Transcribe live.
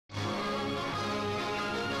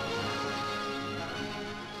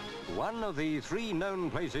One of the 3 known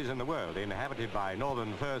places in the world inhabited by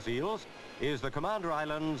northern fur seals is the Commander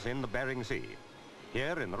Islands in the Bering Sea.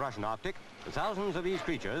 Here in the Russian Arctic, thousands of these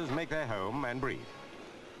creatures make their home and breed.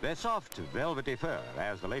 Their soft, velvety fur,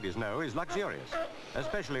 as the ladies know, is luxurious,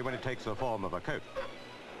 especially when it takes the form of a coat.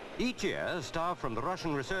 Each year, staff from the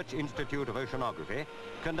Russian Research Institute of Oceanography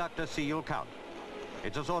conduct a seal count.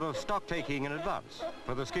 It's a sort of stock-taking in advance,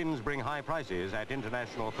 for the skins bring high prices at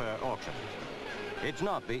international fur auctions. It's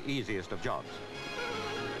not the easiest of jobs.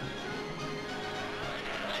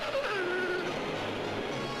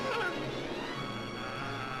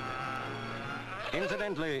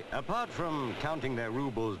 Incidentally, apart from counting their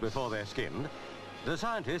rubles before they're skinned, the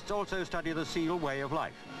scientists also study the seal way of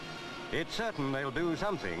life. It's certain they'll do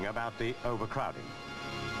something about the overcrowding.